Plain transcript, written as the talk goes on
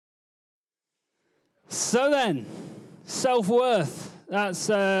So then, self-worth, that's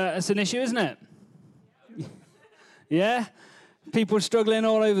an issue, isn't it? Yeah? People struggling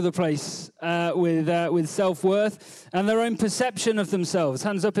all over the place with self-worth and their own perception of themselves.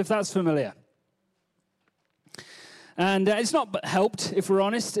 Hands up if that's familiar. And it's not helped, if we're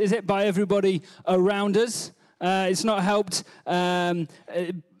honest, is it, by everybody around us? It's not helped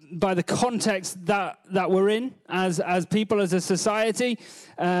by the context that we're in as people, as a society.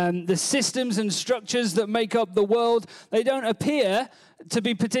 The systems and structures that make up the world, they don't appear to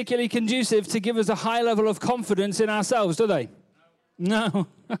be particularly conducive to give us a high level of confidence in ourselves, do they? No.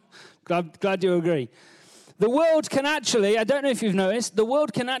 glad you agree. The world can actually, I don't know if you've noticed, the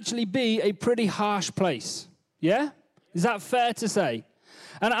world can actually be a pretty harsh place. Yeah? Is that fair to say?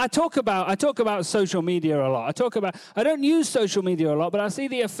 And I talk about social media a lot. I don't use social media a lot, but I see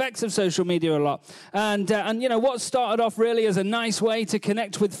the effects of social media a lot. And you know, what started off really as a nice way to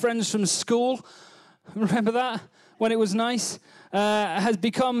connect with friends from school, remember that? When it was nice, has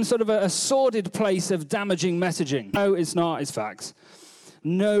become sort of a sordid place of damaging messaging. No, it's not, it's facts.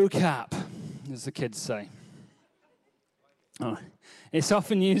 No cap, as the kids say. Oh. It's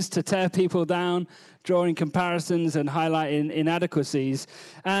often used to tear people down, drawing comparisons and highlighting inadequacies.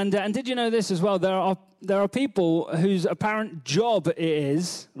 And did you know this as well? There are people whose apparent job it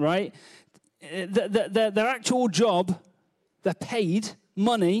is, right? Their actual job, they're paid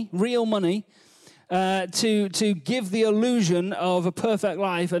money, real money, to give the illusion of a perfect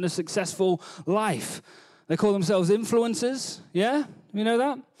life and a successful life. They call themselves influencers. Yeah, you know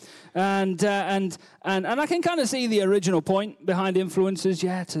that. And I can kind of see the original point behind influencers,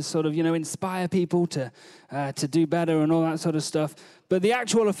 yeah, to sort of, you know, inspire people to do better and all that sort of stuff. But the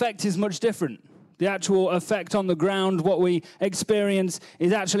actual effect is much different. The actual effect on the ground, what we experience,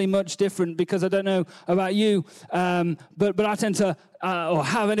 is actually much different. Because I don't know about you, but I tend to, or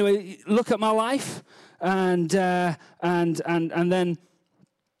have anyway, look at my life, and then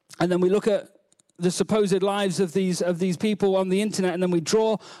we look at the supposed lives of these people on the internet, and then we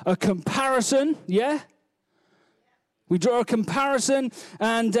draw a comparison, yeah? We draw a comparison,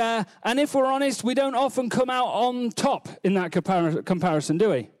 and if we're honest, we don't often come out on top in that comparison, do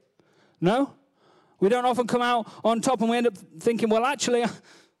we? No? We don't often come out on top, and we end up thinking, well, actually,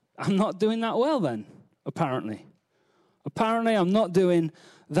 I'm not doing that well then, apparently. Apparently, I'm not doing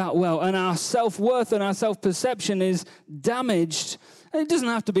that well, and our self-worth and our self-perception is damaged. It doesn't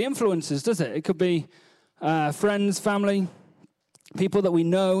have to be influencers, does it? It could be friends, family, people that we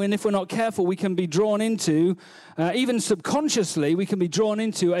know. And if we're not careful, we can be drawn into, even subconsciously, we can be drawn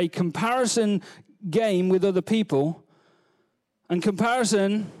into a comparison game with other people. And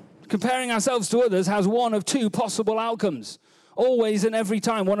comparing ourselves to others has one of two possible outcomes. Always and every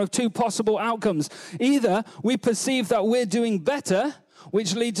time, one of two possible outcomes. Either we perceive that we're doing better,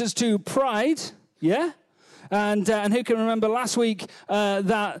 which leads us to pride, yeah? And who can remember last week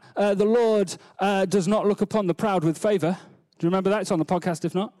that the Lord does not look upon the proud with favor? Do you remember that? It's on the podcast,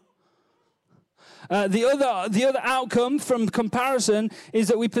 if not. The other outcome from comparison is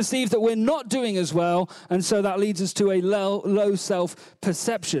that we perceive that we're not doing as well, and so that leads us to a low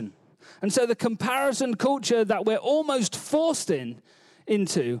self-perception. And so the comparison culture that we're almost forced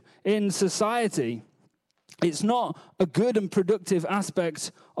into in society, it's not a good and productive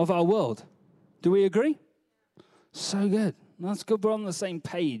aspect of our world. Do we agree? So good. That's good. We're on the same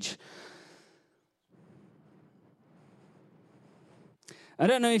page. I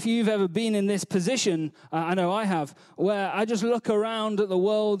don't know if you've ever been in this position, I know I have, where I just look around at the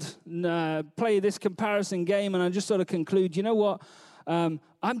world, play this comparison game, and I just sort of conclude, you know what? I'm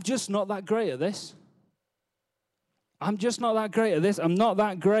just not that great at this. I'm just not that great at this. I'm not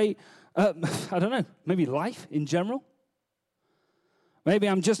that great at, I don't know, maybe life in general. Maybe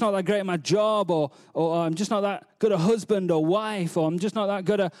I'm just not that great at my job, or I'm just not that good a husband or wife, or I'm just not that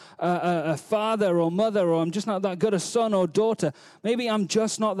good a father or mother, or I'm just not that good a son or daughter. Maybe I'm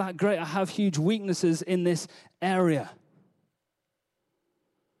just not that great. I have huge weaknesses in this area.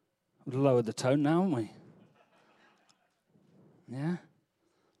 We've lowered the tone now, haven't we? Yeah?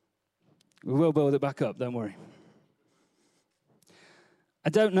 We will build it back up, don't worry. I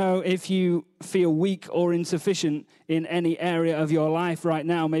don't know if you feel weak or insufficient in any area of your life right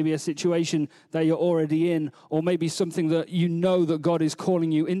now, maybe a situation that you're already in, or maybe something that you know that God is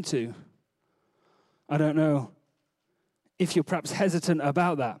calling you into. I don't know if you're perhaps hesitant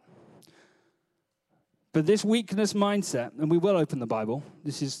about that. But this weakness mindset, and we will open the Bible,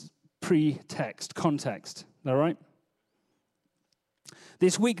 this is pre-text, context, all right?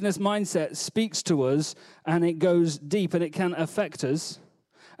 This weakness mindset speaks to us, and it goes deep, and it can affect us.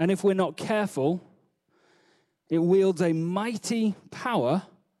 And if we're not careful, it wields a mighty power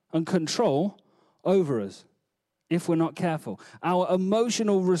and control over us if we're not careful. Our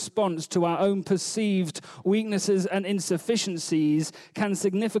emotional response to our own perceived weaknesses and insufficiencies can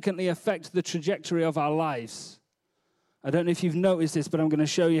significantly affect the trajectory of our lives. I don't know if you've noticed this, but I'm going to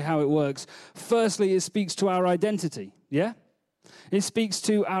show you how it works. Firstly, it speaks to our identity, yeah? It speaks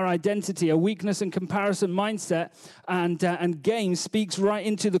to our identity. A weakness and comparison mindset and game speaks right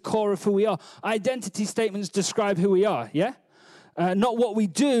into the core of who we are. Identity statements describe who we are, yeah? Not what we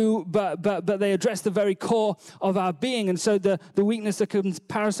do, but they address the very core of our being. And so the weakness and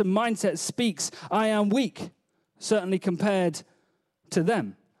comparison mindset speaks, I am weak, certainly compared to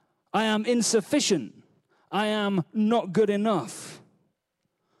them. I am insufficient. I am not good enough.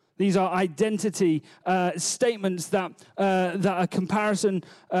 These are identity statements that a comparison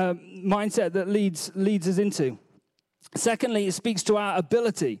mindset that leads us into. Secondly, it speaks to our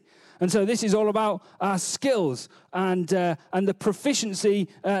ability. And so this is all about our skills and the proficiency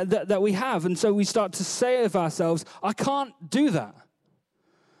that we have. And so we start to say of ourselves, I can't do that.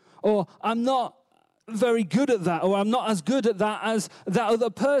 Or I'm not very good at that, or I'm not as good at that as that other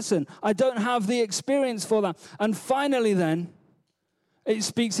person. I don't have the experience for that. And finally then, it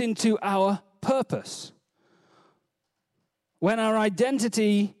speaks into our purpose. When our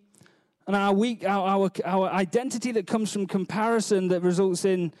identity and our identity that comes from comparison that results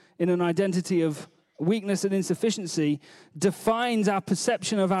in an identity of weakness and insufficiency defines our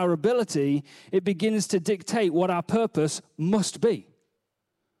perception of our ability, it begins to dictate what our purpose must be.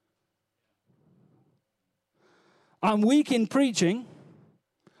 I'm weak in preaching.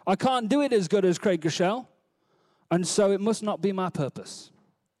 I can't do it as good as Craig Groeschel, and so it must not be my purpose.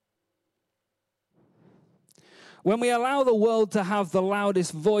 When we allow the world to have the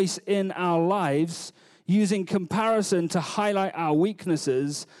loudest voice in our lives, using comparison to highlight our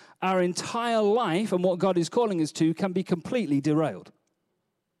weaknesses, our entire life and what God is calling us to can be completely derailed.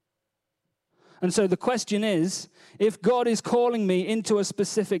 And so the question is, if God is calling me into a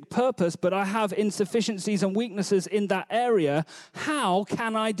specific purpose, but I have insufficiencies and weaknesses in that area, how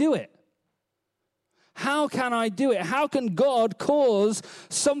can I do it? How can I do it? How can God cause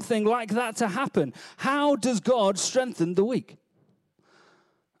something like that to happen? How does God strengthen the weak?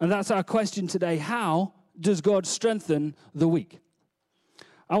 And that's our question today. How does God strengthen the weak?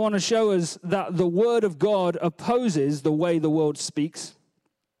 I want to show us that the Word of God opposes the way the world speaks.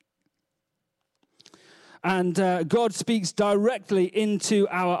 And God speaks directly into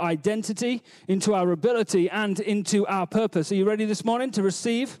our identity, into our ability, and into our purpose. Are you ready this morning to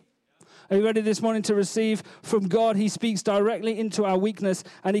receive? Are you ready this morning to receive from God? He speaks directly into our weakness,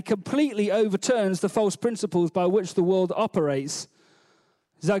 and he completely overturns the false principles by which the world operates.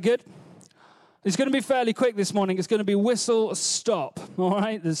 Is that good? It's going to be fairly quick this morning. It's going to be whistle stop, all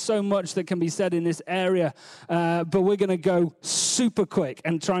right? There's so much that can be said in this area, but we're going to go super quick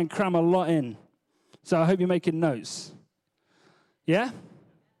and try and cram a lot in. So I hope you're making notes. Yeah?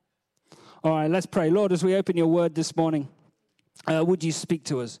 All right, let's pray. Lord, as we open your word this morning, would you speak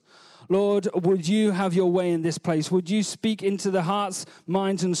to us? Lord, would you have your way in this place? Would you speak into the hearts,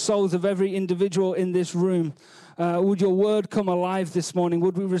 minds, and souls of every individual in this room? Would your word come alive this morning?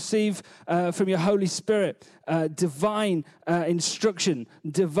 Would we receive from your Holy Spirit divine instruction,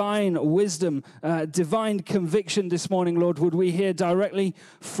 divine wisdom, divine conviction this morning, Lord? Would we hear directly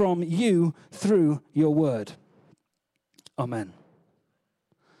from you through your word? Amen.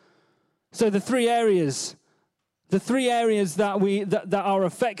 So the three areas that are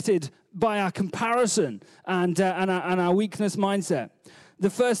affected by our comparison and our weakness mindset. The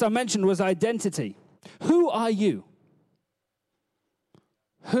first I mentioned was identity. Who are you?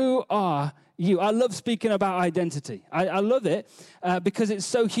 Who are you? I love speaking about identity. I love it because it's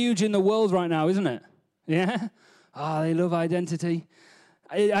so huge in the world right now, isn't it? Yeah? They love identity.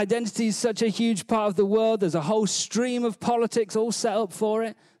 Identity is such a huge part of the world. There's a whole stream of politics all set up for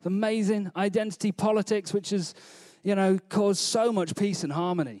it. It's amazing. Identity politics, which has, caused so much peace and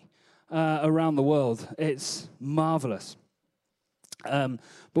harmony around the world. It's marvelous. But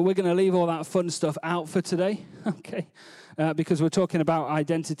we're going to leave all that fun stuff out for today, okay? Because we're talking about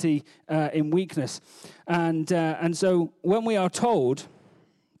identity in weakness. And so when we are told,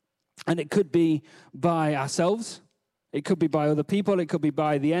 and it could be by ourselves, it could be by other people, it could be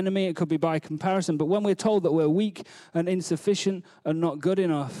by the enemy, it could be by comparison, but when we're told that we're weak and insufficient and not good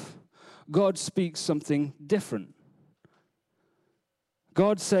enough, God speaks something different.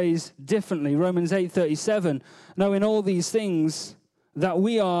 God says differently. Romans 8:37, knowing all these things, that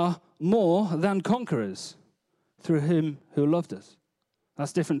we are more than conquerors through him who loved us.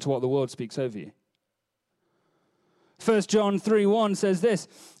 That's different to what the world speaks over you. 1 John 3:1 says this,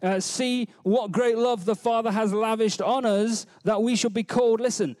 see what great love the Father has lavished on us, that we should be called,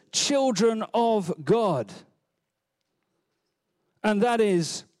 listen, children of God. And that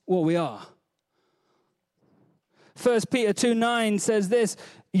is what we are. 1 Peter 2:9 says this,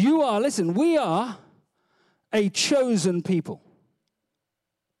 we are a chosen people.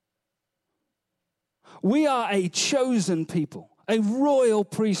 We are a chosen people, a royal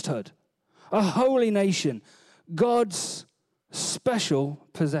priesthood, a holy nation, God's special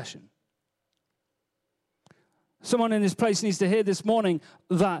possession. Someone in this place needs to hear this morning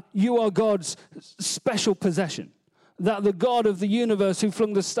that you are God's special possession. That the God of the universe who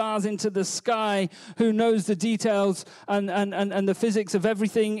flung the stars into the sky, who knows the details and the physics of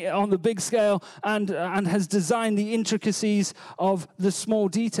everything on the big scale and has designed the intricacies of the small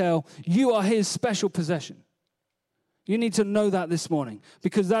detail, you are his special possession. You need to know that this morning,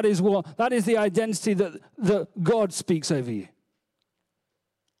 because that is the identity that God speaks over you.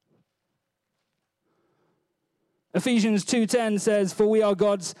 Ephesians 2:10 says, for we are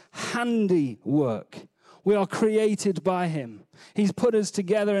God's handiwork. We are created by him. He's put us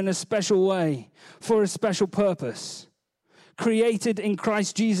together in a special way for a special purpose. Created in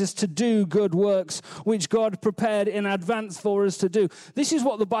Christ Jesus to do good works, which God prepared in advance for us to do. This is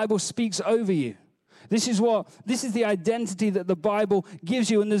what the Bible speaks over you. This is the identity that the Bible gives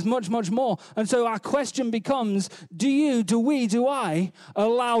you, and there's much, much more. And so our question becomes, do I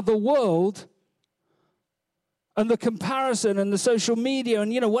allow the world and the comparison and the social media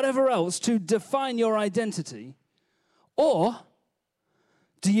and whatever else to define your identity? Or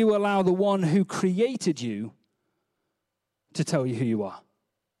do you allow the one who created you to tell you who you are?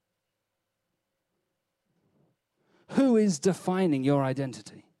 Who is defining your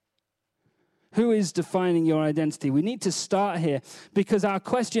identity? Who is defining your identity? We need to start here, because our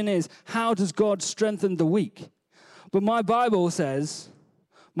question is, how does God strengthen the weak? But my Bible says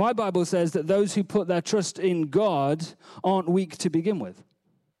that those who put their trust in God aren't weak to begin with.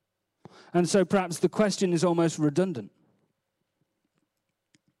 And so perhaps the question is almost redundant.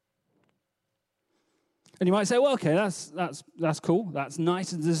 And you might say, well, okay, that's cool, that's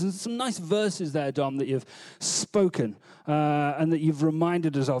nice. There's some nice verses there, Dom, that you've spoken and that you've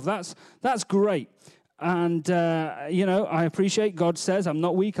reminded us of. That's great. And, I appreciate God says, I'm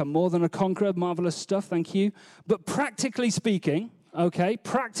not weak, I'm more than a conqueror, marvelous stuff, thank you. But practically speaking,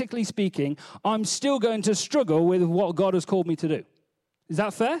 I'm still going to struggle with what God has called me to do. Is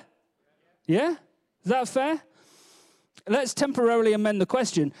that fair? Yeah? Is that fair? Let's temporarily amend the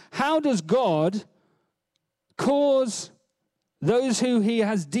question. How does God cause those who he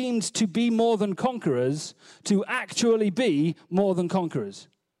has deemed to be more than conquerors to actually be more than conquerors?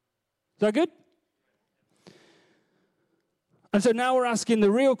 Is that good? And so now we're asking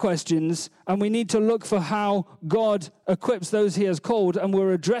the real questions, and we need to look for how God equips those he has called, and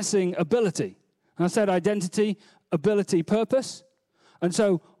we're addressing ability. And I said identity, ability, purpose. And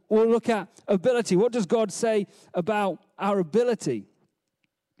so we'll look at ability. What does God say about our ability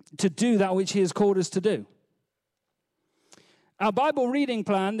to do that which he has called us to do? Our Bible reading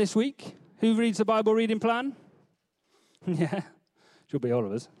plan this week. Who reads the Bible reading plan? Yeah, should be all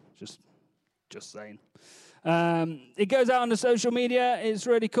of us. Just saying. It goes out on the social media. It's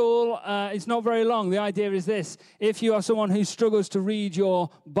really cool. It's not very long. The idea is this. If you are someone who struggles to read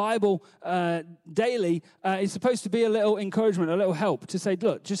your Bible daily, it's supposed to be a little encouragement, a little help to say,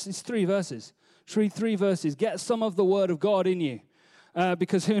 look, it's 3 verses. Just read 3 verses. Get some of the Word of God in you,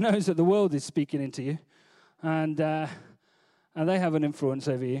 because who knows that the world is speaking into you, and they have an influence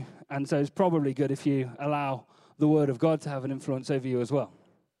over you. And so it's probably good if you allow the Word of God to have an influence over you as well.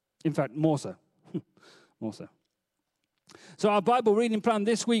 In fact, more so. Also. So our Bible reading plan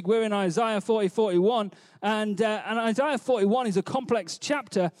this week, we're in Isaiah 40:41, and Isaiah 41 is a complex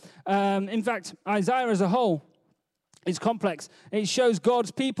chapter. In fact, Isaiah as a whole is complex. It shows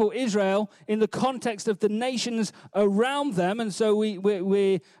God's people, Israel, in the context of the nations around them, and so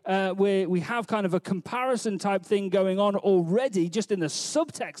we have kind of a comparison type thing going on already, just in the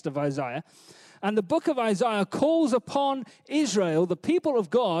subtext of Isaiah. And the book of Isaiah calls upon Israel, the people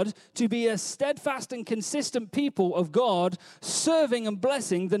of God, to be a steadfast and consistent people of God, serving and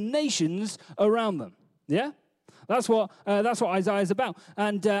blessing the nations around them. Yeah? That's what Isaiah is about.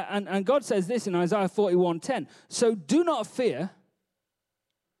 And God says this in Isaiah 41:10. So do not fear,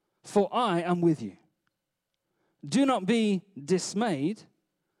 for I am with you. Do not be dismayed,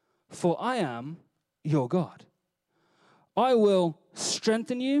 for I am your God. I will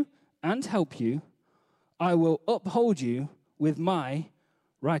strengthen you and help you. I will uphold you with my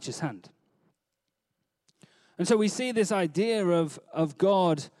righteous hand. And so we see this idea of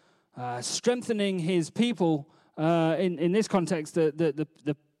God strengthening his people in this context, the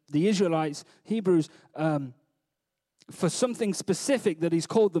Israelites, Hebrews, for something specific that he's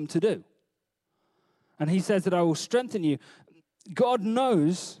called them to do. And he says that I will strengthen you. God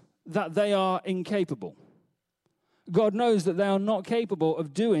knows that they are incapable. God knows that they are not capable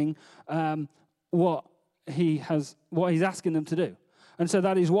of doing what he's asking them to do. And so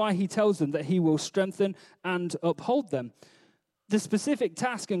that is why he tells them that he will strengthen and uphold them. The specific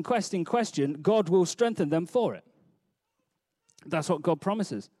task and quest in question, God will strengthen them for it. That's what God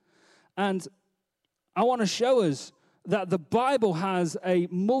promises. And I want to show us that the Bible has a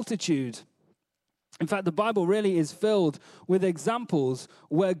multitude. In fact, the Bible really is filled with examples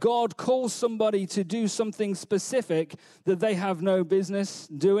where God calls somebody to do something specific that they have no business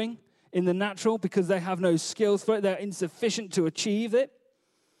doing in the natural because they have no skills for it. They're insufficient to achieve it.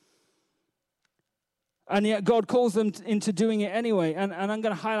 And yet God calls them into doing it anyway. And I'm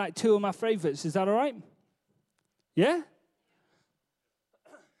going to highlight two of my favorites. Is that all right? Yeah?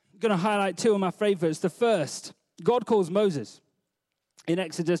 I'm going to highlight two of my favorites. The first, God calls Moses in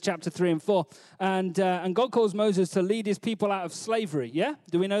Exodus chapter 3 and 4. And God calls Moses to lead his people out of slavery. Yeah?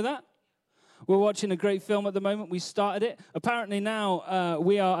 Do we know that? We're watching a great film at the moment. We started it. Apparently now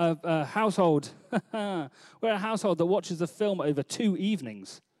we are a household. We're a household that watches the film over 2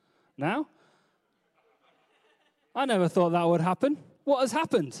 evenings. Now? I never thought that would happen. What has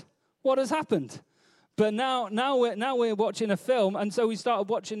happened? What has happened? But now we're watching a film, and so we started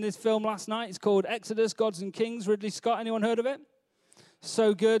watching this film last night. It's called Exodus, Gods and Kings. Ridley Scott. Anyone heard of it?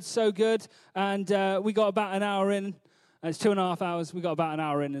 So good, so good. And we got about an hour in. It's 2.5 hours. We got about an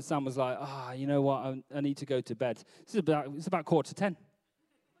hour in, and Sam was like, you know what? I need to go to bed. It's about 9:45.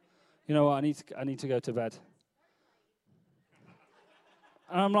 You know what? I need to go to bed.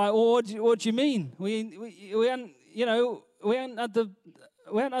 And I'm like, well, what do you mean? We hadn't, we hadn't had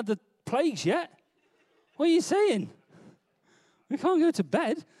the plagues yet. What are you saying? We can't go to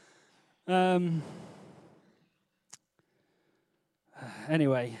bed.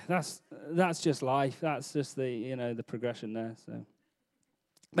 Anyway, that's just life. That's just the progression there. So,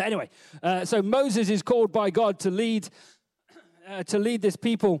 but anyway, so Moses is called by God to lead this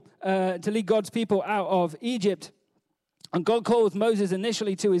people, to lead God's people out of Egypt. And God calls Moses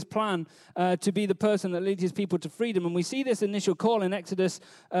initially to his plan to be the person that leads his people to freedom. And we see this initial call in Exodus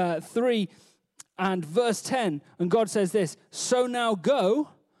 3 and verse 10. And God says this, "So now go,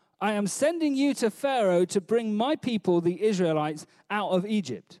 I am sending you to Pharaoh to bring my people, the Israelites, out of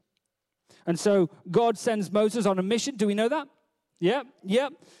Egypt." And so God sends Moses on a mission. Do we know that? Yeah.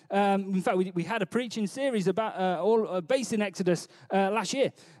 In fact, we had a preaching series about all based in Exodus last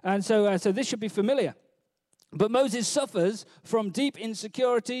year. And so this should be familiar. But Moses suffers from deep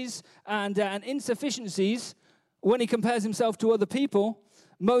insecurities and insufficiencies when he compares himself to other people.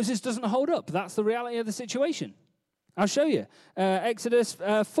 Moses doesn't hold up. That's the reality of the situation. I'll show you. Exodus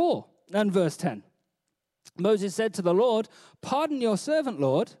 4 and verse 10. Moses said to the Lord, "Pardon your servant,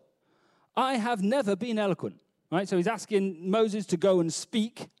 Lord. I have never been eloquent." Right? So he's asking Moses to go and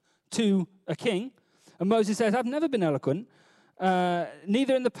speak to a king. And Moses says, "I've never been eloquent.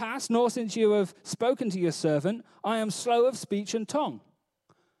 Neither in the past nor since you have spoken to your servant. I am slow of speech and tongue."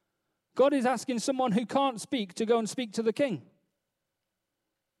 God is asking someone who can't speak to go and speak to the king.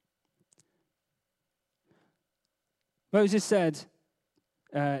 Moses said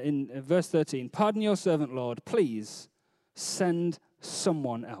in verse 13, "Pardon your servant, Lord. Please send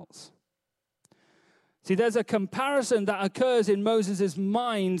someone else." See, there's a comparison that occurs in Moses'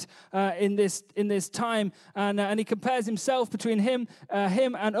 mind in this time, and he compares himself between him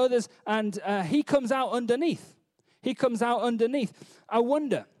and others, and he comes out underneath. He comes out underneath. I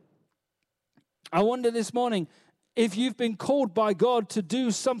wonder this morning if you've been called by God to do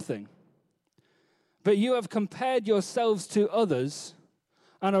something, but you have compared yourselves to others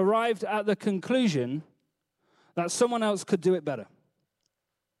and arrived at the conclusion that someone else could do it better.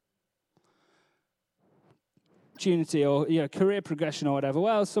 Opportunity or career progression or whatever.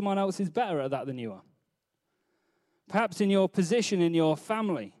 Well, someone else is better at that than you are. Perhaps in your position in your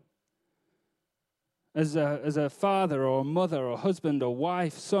family, as a father or mother or husband or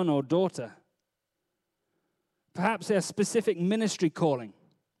wife, son or daughter. Perhaps a specific ministry calling.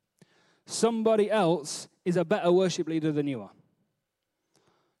 Somebody else is a better worship leader than you are.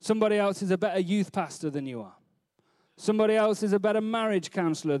 Somebody else is a better youth pastor than you are. Somebody else is a better marriage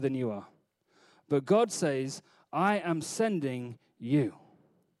counselor than you are. But God says, "I am sending you."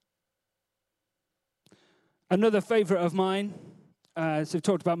 Another favorite of mine, so we've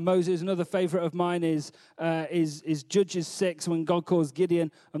talked about Moses. Another favorite of mine is Judges 6 when God calls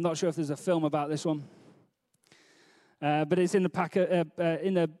Gideon. I'm not sure if there's a film about this one, but it's in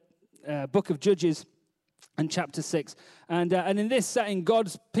the book of Judges. and chapter 6. And in this setting,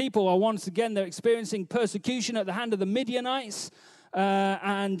 God's people are once again, they're experiencing persecution at the hand of the Midianites.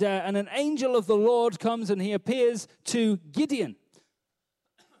 And an angel of the Lord comes and he appears to Gideon.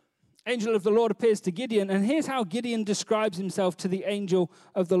 Angel of the Lord appears to Gideon. And here's how Gideon describes himself to the angel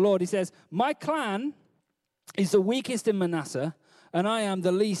of the Lord. He says, "My clan is the weakest in Manasseh, and I am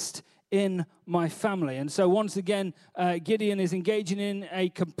the least in my family." And so once again, Gideon is engaging in a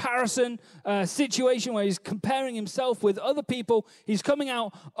comparison situation where he's comparing himself with other people. He's coming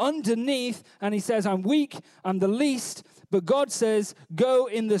out underneath and he says, "I'm weak, I'm the least, but God says, go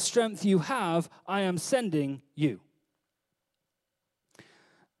in the strength you have, I am sending you."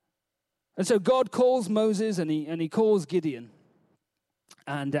 And so God calls Moses and he calls Gideon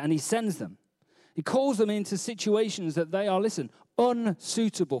and he sends them. He calls them into situations that they are, listen,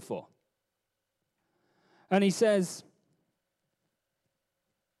 unsuitable for. And he says,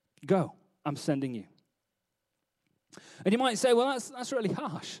 "Go, I'm sending you." And you might say, well, that's really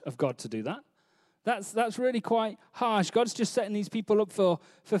harsh of God to do that. That's really quite harsh. God's just setting these people up for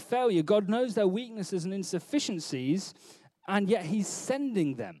failure. God knows their weaknesses and insufficiencies, and yet he's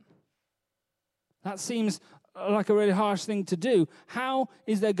sending them. That seems like a really harsh thing to do. How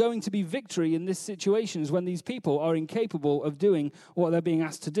is there going to be victory in these situations when these people are incapable of doing what they're being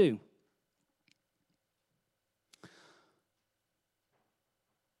asked to do?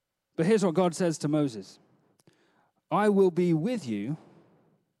 But here's what God says to Moses. "I will be with you,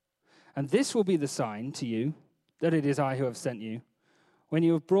 and this will be the sign to you that it is I who have sent you. When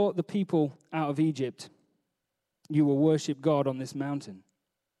you have brought the people out of Egypt, you will worship God on this mountain."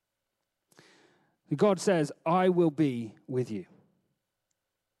 God says, "I will be with you."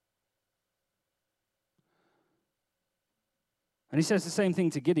 And he says the same thing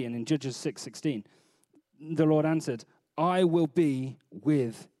to Gideon in Judges 6:16. The Lord answered, "I will be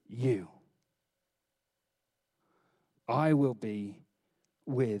with you. I will be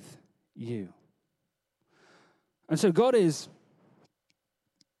with you." And so God is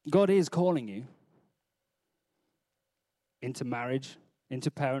calling you into marriage, into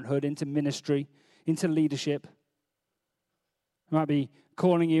parenthood, into ministry, into leadership. He might be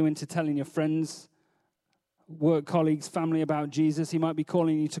calling you into telling your friends, work colleagues, family about Jesus. He might be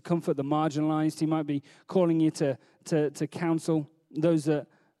calling you to comfort the marginalized. He might be calling you to counsel those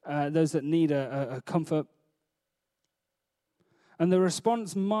that need a comfort. And your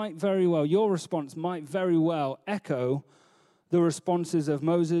response might very well echo the responses of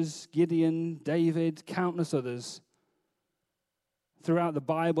Moses, Gideon, David, countless others throughout the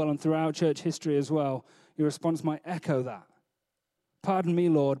Bible and throughout church history as well. Your response might echo that. "Pardon me,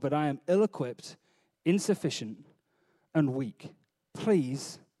 Lord, but I am ill-equipped, insufficient, and weak.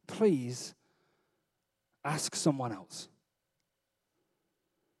 Please ask someone else."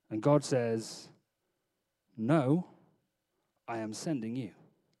 And God says, "No, I am sending you,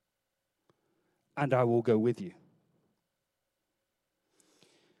 and I will go with you."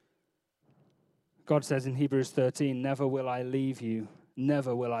 God says in Hebrews 13, "Never will I leave you,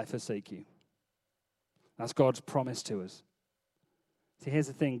 never will I forsake you." That's God's promise to us. See, here's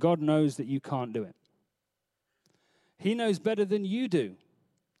the thing. God knows that you can't do it. He knows better than you do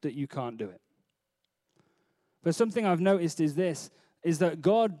that you can't do it. But something I've noticed is that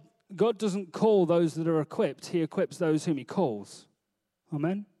God doesn't call those that are equipped. He equips those whom he calls.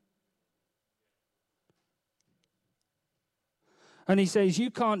 Amen? And he says,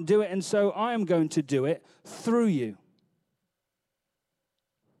 "You can't do it, and so I am going to do it through you."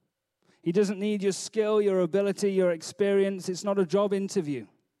 He doesn't need your skill, your ability, your experience. It's not a job interview.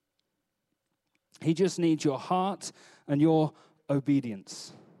 He just needs your heart and your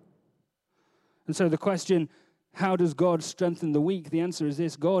obedience. And so the question, how does God strengthen the weak? The answer is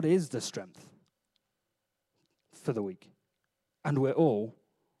this: God is the strength for the weak. And we're all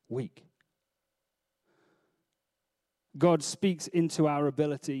weak. God speaks into our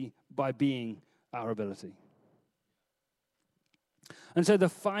ability by being our ability. And so the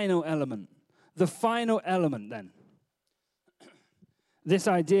final element then, this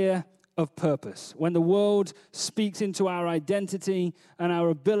idea of purpose. When the world speaks into our identity and our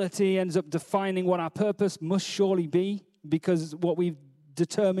ability ends up defining what our purpose must surely be, because what we've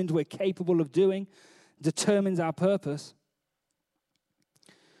determined we're capable of doing determines our purpose.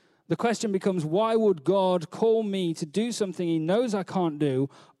 The question becomes, why would God call me to do something he knows I can't do,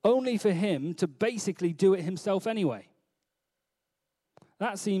 only for him to basically do it himself anyway?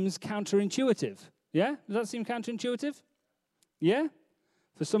 That seems counterintuitive. Yeah? Does that seem counterintuitive? Yeah?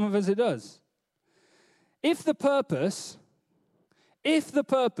 For some of us it does. If the purpose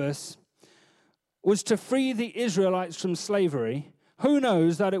was to free the Israelites from slavery, who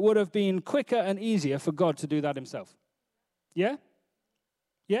knows that it would have been quicker and easier for God to do that himself? Yeah?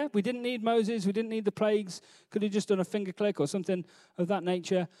 Yeah, we didn't need Moses, we didn't need the plagues. Could have just done a finger click or something of that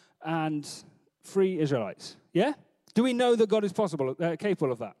nature and free Israelites. Yeah? Do we know that God is capable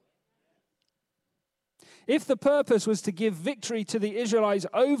of that? If the purpose was to give victory to the Israelites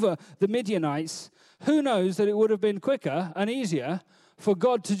over the Midianites, who knows that it would have been quicker and easier for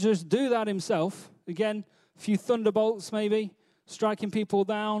God to just do that himself. Again, a few thunderbolts maybe, striking people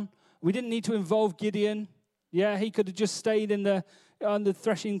down. We didn't need to involve Gideon. Yeah, he could have just stayed on the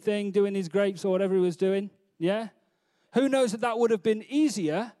threshing thing, doing his grapes or whatever he was doing. Yeah? Who knows that would have been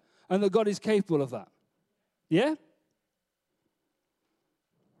easier and that God is capable of that? Yeah?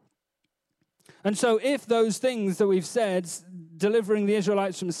 And so if those things that we've said, delivering the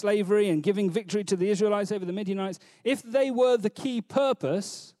Israelites from slavery and giving victory to the Israelites over the Midianites, if they were the key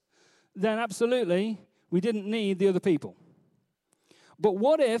purpose, then absolutely we didn't need the other people. But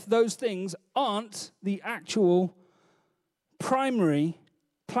what if those things aren't the actual primary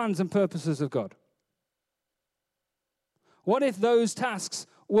plans and purposes of God? What if those tasks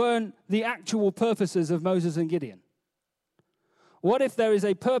weren't the actual purposes of Moses and Gideon? What if there is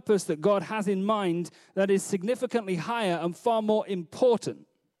a purpose that God has in mind that is significantly higher and far more important?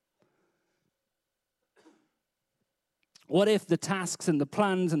 What if the tasks and the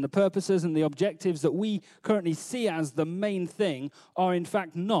plans and the purposes and the objectives that we currently see as the main thing are in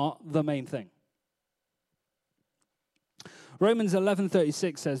fact not the main thing? Romans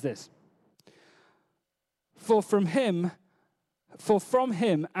 11:36 says this. For from him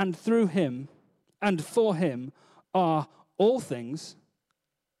and through him and for him are all things.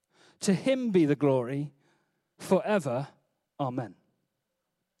 To him be the glory forever. Amen.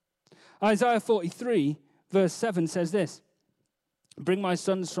 Isaiah 43 verse 7 says this. Bring my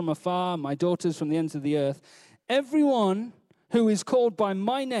sons from afar, my daughters from the ends of the earth. Everyone who is called by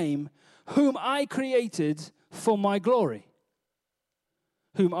my name, whom I created for my glory,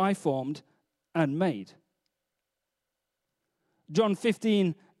 whom I formed and made. John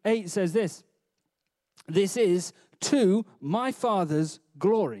 15:8 says this. This is to my Father's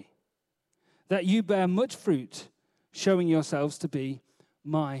glory, that you bear much fruit, showing yourselves to be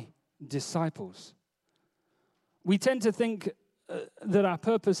my disciples. We tend to think that our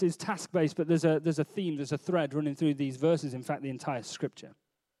purpose is task-based, but there's a theme, there's a thread running through these verses, in fact, the entire Scripture.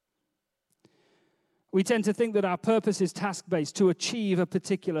 We tend to think that our purpose is task-based, to achieve a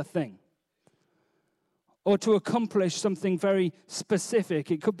particular thing, or to accomplish something very specific.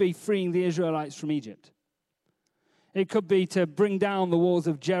 It could be freeing the Israelites from Egypt. It could be to bring down the walls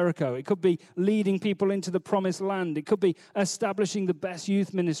of Jericho. It could be leading people into the promised land. It could be establishing the best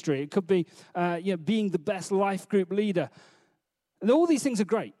youth ministry. It could be being the best life group leader. And all these things are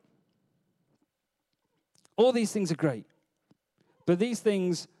great. All these things are great. But these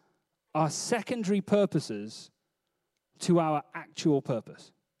things are secondary purposes to our actual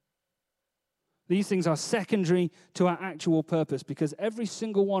purpose. These things are secondary to our actual purpose because every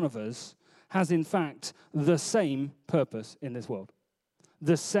single one of us has, in fact, the same purpose in this world.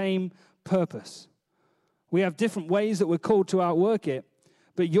 The same purpose. We have different ways that we're called to outwork it,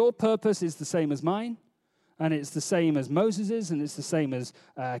 but your purpose is the same as mine, and it's the same as Moses's, and it's the same as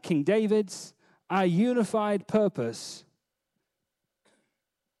King David's. Our unified purpose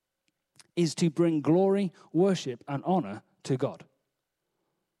is to bring glory, worship, and honor to God.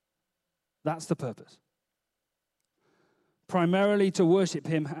 That's the purpose. Primarily to worship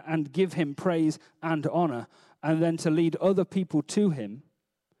him and give him praise and honor, and then to lead other people to him,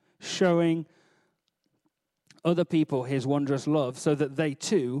 showing other people his wondrous love so that they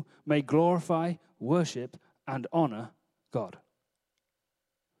too may glorify, worship, and honor God.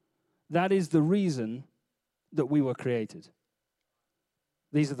 That is the reason that we were created.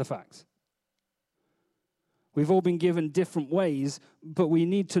 These are the facts. We've all been given different ways, but we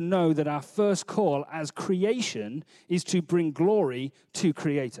need to know that our first call as creation is to bring glory to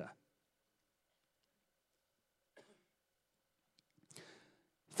Creator.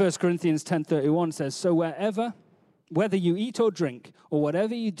 1 Corinthians 10:31 says, so whether you eat or drink or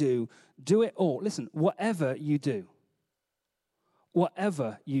whatever you do, do it all. Listen, whatever you do.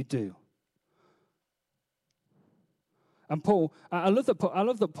 Whatever you do. And Paul, I love that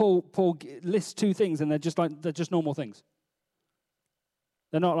Paul lists two things, and they're just normal things.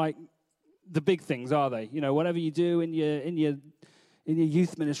 They're not like the big things, are they? You know, whatever you do in your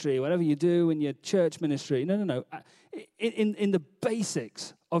youth ministry, whatever you do in your church ministry. No. In the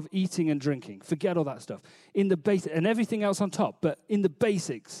basics of eating and drinking, forget all that stuff. In the basic and everything else on top, but in the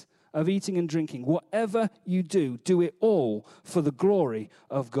basics of eating and drinking, whatever you do it all for the glory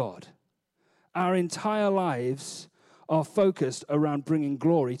of God. Our entire lives are focused around bringing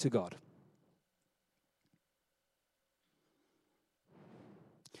glory to God.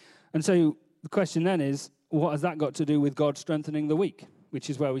 And so the question then is, what has that got to do with God strengthening the weak? Which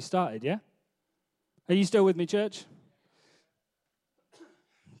is where we started, yeah? Are you still with me, church?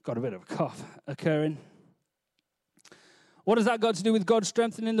 Got a bit of a cough occurring. What has that got to do with God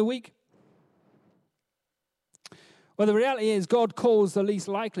strengthening the weak? Well, the reality is God calls the least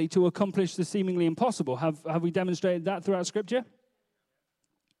likely to accomplish the seemingly impossible. Have we demonstrated that throughout Scripture?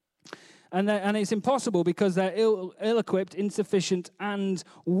 And it's impossible because they're ill-equipped, insufficient, and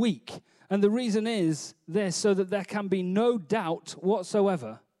weak. And the reason is this, so that there can be no doubt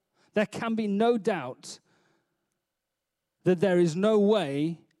whatsoever. There can be no doubt that there is no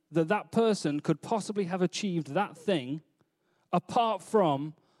way that that person could possibly have achieved that thing apart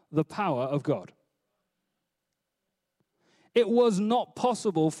from the power of God. It was not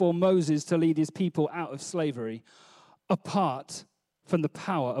possible for Moses to lead his people out of slavery apart from the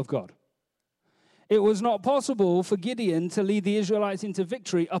power of God. It was not possible for Gideon to lead the Israelites into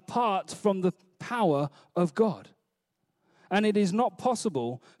victory apart from the power of God. And it is not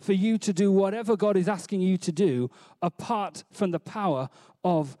possible for you to do whatever God is asking you to do apart from the power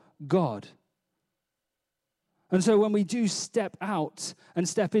of God. And so when we do step out and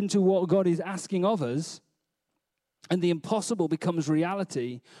step into what God is asking of us, and the impossible becomes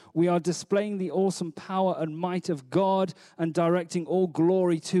reality, we are displaying the awesome power and might of God and directing all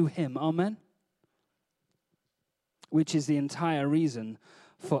glory to Him. Amen? Which is the entire reason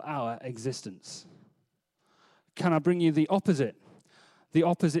for our existence. Can I bring you the opposite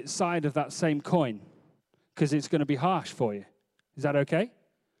side of that same coin? Because it's going to be harsh for you. Is that okay?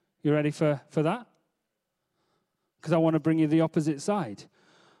 You ready for that? Because I want to bring you the opposite side.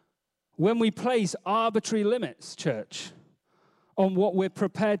 When we place arbitrary limits, church, on what we're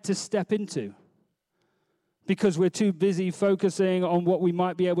prepared to step into, because we're too busy focusing on what we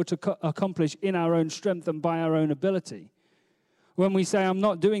might be able to accomplish in our own strength and by our own ability. When we say, I'm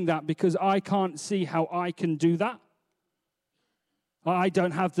not doing that because I can't see how I can do that. I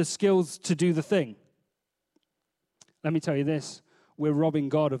don't have the skills to do the thing. Let me tell you this, we're robbing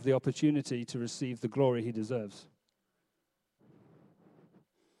God of the opportunity to receive the glory He deserves.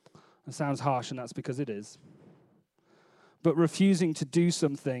 It sounds harsh, and that's because it is. But refusing to do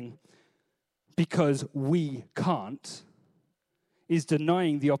something because we can't is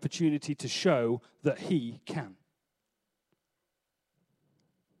denying the opportunity to show that He can.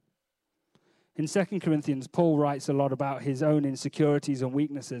 In 2 Corinthians, Paul writes a lot about his own insecurities and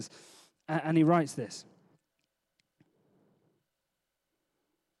weaknesses, and he writes this.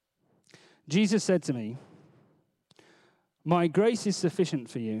 Jesus said to me, "My grace is sufficient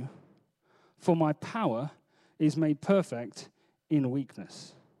for you, for my power is made perfect in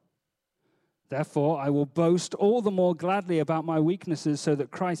weakness. Therefore, I will boast all the more gladly about my weaknesses so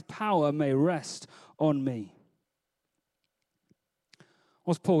that Christ's power may rest on me."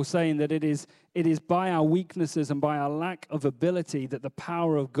 What's Paul saying? That it is by our weaknesses and by our lack of ability that the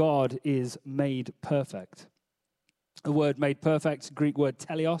power of God is made perfect. The word made perfect, Greek word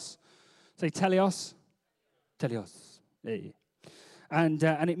teleos. Say teleos. Teleos. Yeah. And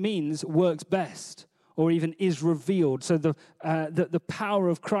it means works best, or even is revealed. So the power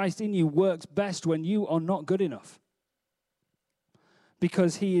of Christ in you works best when you are not good enough.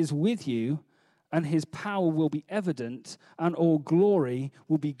 Because He is with you, and His power will be evident, and all glory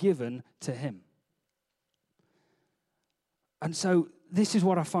will be given to Him. And so this is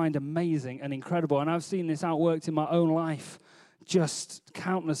what I find amazing and incredible. And I've seen this outworked in my own life just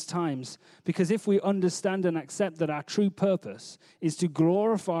countless times. Because if we understand and accept that our true purpose is to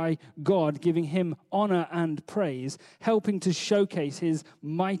glorify God, giving Him honor and praise, helping to showcase His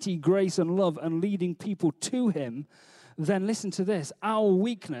mighty grace and love and leading people to Him, then listen to this. Our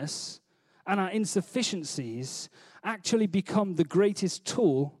weakness and our insufficiencies actually become the greatest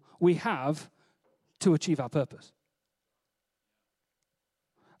tool we have to achieve our purpose.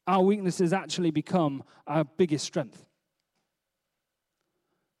 Our weaknesses actually become our biggest strength.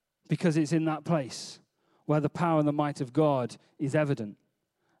 Because it's in that place where the power and the might of God is evident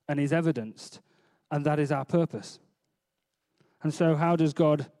and is evidenced, and that is our purpose. And so how does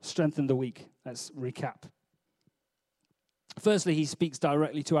God strengthen the weak? Let's recap. Firstly, He speaks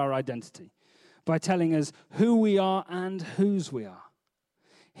directly to our identity by telling us who we are and whose we are.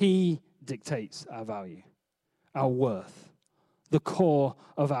 He dictates our value, our worth, the core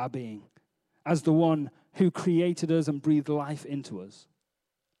of our being, as the one who created us and breathed life into us.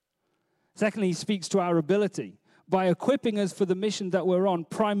 Secondly, He speaks to our ability by equipping us for the mission that we're on,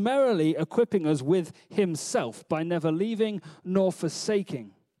 primarily equipping us with Himself by never leaving nor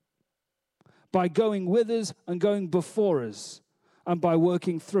forsaking, by going with us and going before us, and by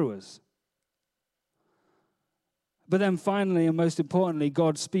working through us. But then finally, and most importantly,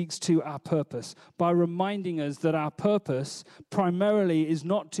 God speaks to our purpose by reminding us that our purpose primarily is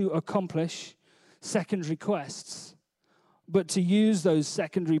not to accomplish secondary quests, but to use those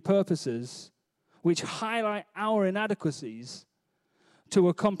secondary purposes, which highlight our inadequacies, to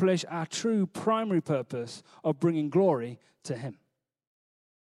accomplish our true primary purpose of bringing glory to Him.